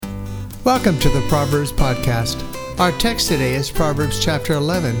Welcome to the Proverbs podcast. Our text today is Proverbs chapter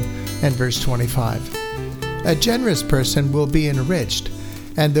 11 and verse 25. A generous person will be enriched,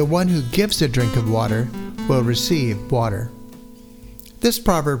 and the one who gives a drink of water will receive water. This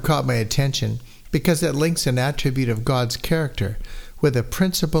proverb caught my attention because it links an attribute of God's character with a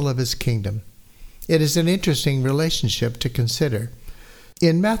principle of His kingdom. It is an interesting relationship to consider.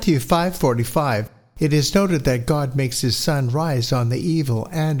 In Matthew 5:45, it is noted that God makes His sun rise on the evil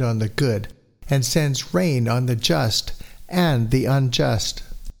and on the good, and sends rain on the just and the unjust.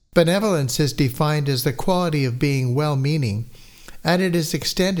 Benevolence is defined as the quality of being well-meaning, and it is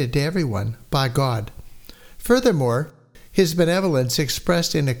extended to everyone by God. Furthermore, His benevolence,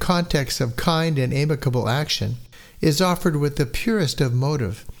 expressed in a context of kind and amicable action, is offered with the purest of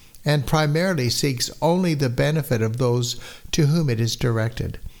motive, and primarily seeks only the benefit of those to whom it is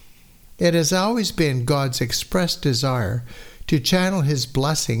directed. It has always been God's expressed desire to channel His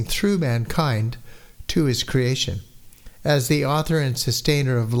blessing through mankind to His creation. As the author and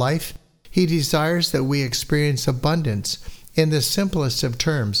sustainer of life, He desires that we experience abundance in the simplest of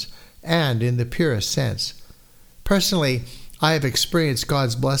terms and in the purest sense. Personally, I have experienced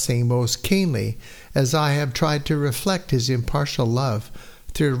God's blessing most keenly as I have tried to reflect His impartial love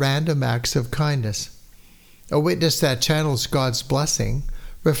through random acts of kindness. A witness that channels God's blessing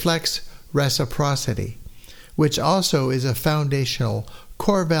reflects reciprocity, which also is a foundational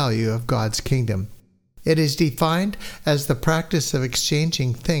core value of God's kingdom. It is defined as the practice of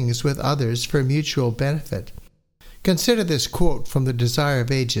exchanging things with others for mutual benefit. Consider this quote from The Desire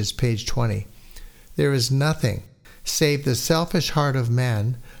of Ages, page 20. "There is nothing save the selfish heart of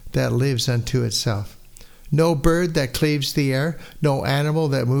man that lives unto itself. No bird that cleaves the air, no animal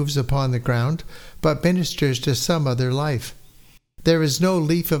that moves upon the ground, but ministers to some other life. There is no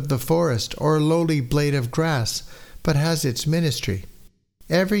leaf of the forest or lowly blade of grass, but has its ministry.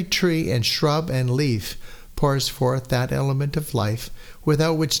 Every tree and shrub and leaf pours forth that element of life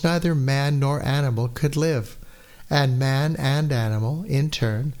without which neither man nor animal could live, and man and animal, in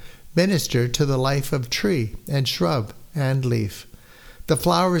turn, minister to the life of tree and shrub and leaf. The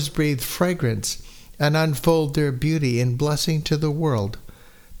flowers breathe fragrance and unfold their beauty in blessing to the world.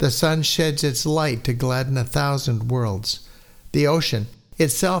 The sun sheds its light to gladden 1,000 worlds. The ocean,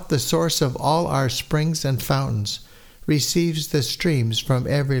 itself the source of all our springs and fountains, receives the streams from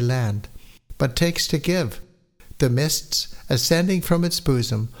every land, but takes to give. The mists, ascending from its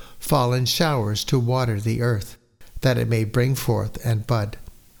bosom, fall in showers to water the earth, that it may bring forth and bud."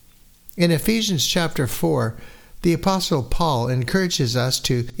 In Ephesians chapter 4, the Apostle Paul encourages us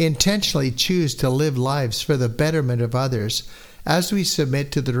to intentionally choose to live lives for the betterment of others as we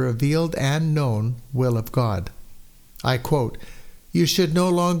submit to the revealed and known will of God. I quote, "You should no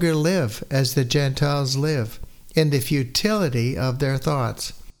longer live as the Gentiles live, in the futility of their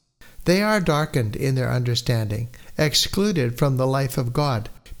thoughts. They are darkened in their understanding, excluded from the life of God,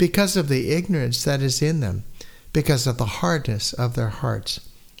 because of the ignorance that is in them, because of the hardness of their hearts."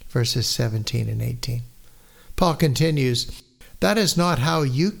 Verses 17 and 18. Paul continues, "That is not how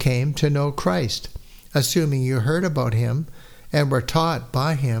you came to know Christ, assuming you heard about Him and were taught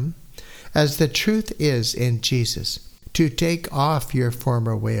by Him, as the truth is in Jesus, to take off your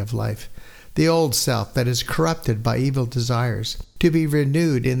former way of life, the old self that is corrupted by evil desires, to be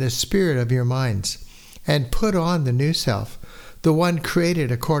renewed in the spirit of your minds, and put on the new self, the one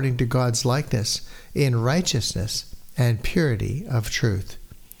created according to God's likeness, in righteousness and purity of truth."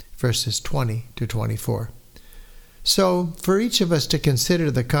 Verses 20 to 24. So, for each of us to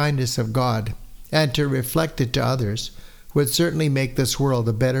consider the kindness of God and to reflect it to others would certainly make this world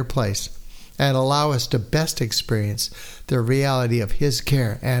a better place and allow us to best experience the reality of His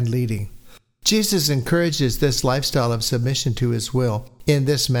care and leading. Jesus encourages this lifestyle of submission to His will in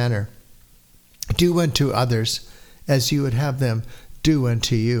this manner: "Do unto others as you would have them do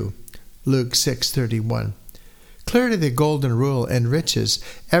unto you." Luke 6:31. Clearly, the golden rule enriches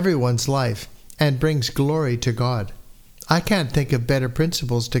everyone's life and brings glory to God. I can't think of better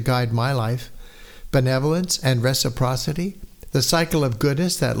principles to guide my life. Benevolence and reciprocity, the cycle of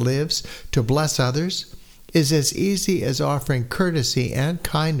goodness that lives to bless others, is as easy as offering courtesy and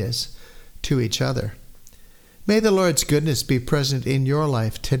kindness to each other. May the Lord's goodness be present in your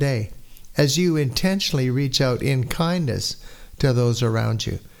life today as you intentionally reach out in kindness to those around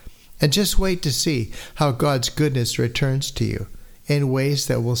you. And just wait to see how God's goodness returns to you in ways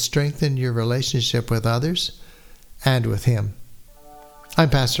that will strengthen your relationship with others and with Him. I'm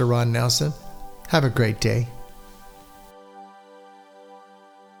Pastor Ron Nelson. Have a great day.